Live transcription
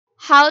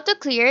How to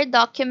clear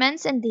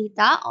documents and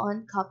data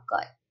on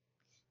Capcut.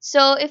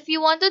 So if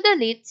you want to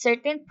delete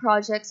certain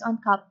projects on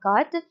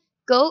Capcut,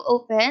 go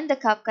open the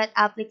Capcut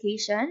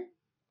application,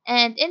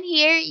 and in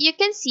here you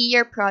can see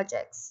your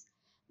projects.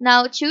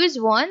 Now choose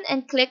one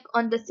and click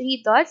on the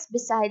three dots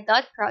beside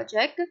that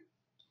project.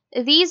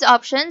 These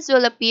options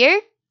will appear,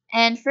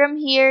 and from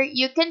here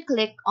you can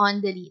click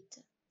on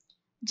delete.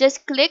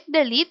 Just click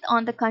delete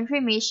on the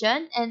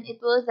confirmation and it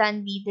will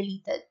then be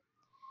deleted.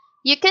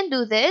 You can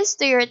do this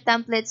to your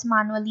templates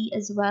manually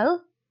as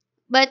well.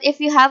 But if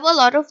you have a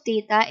lot of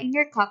data in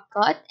your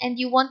CapCut and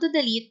you want to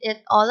delete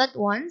it all at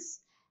once,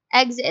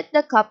 exit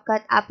the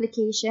CapCut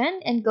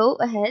application and go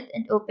ahead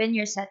and open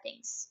your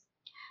settings.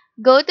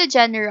 Go to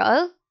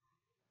General,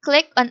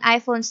 click on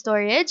iPhone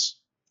Storage,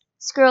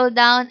 scroll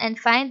down and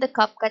find the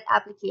CapCut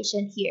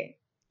application here.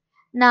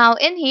 Now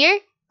in here,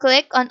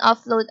 click on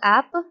Offload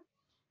App.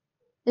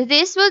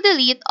 This will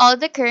delete all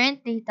the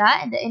current data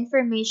and the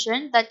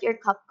information that your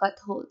CapCut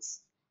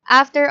holds.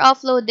 After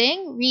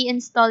offloading,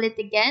 reinstall it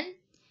again.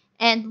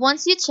 And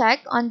once you check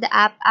on the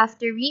app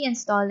after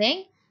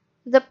reinstalling,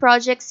 the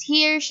projects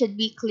here should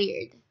be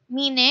cleared,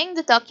 meaning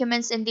the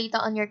documents and data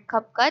on your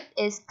CapCut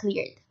is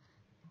cleared.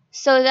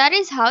 So that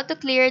is how to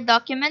clear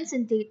documents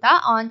and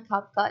data on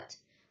CapCut.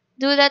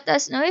 Do let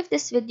us know if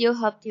this video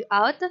helped you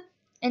out,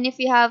 and if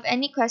you have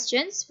any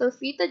questions, feel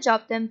free to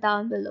drop them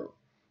down below.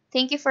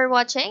 Thank you for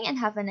watching and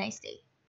have a nice day.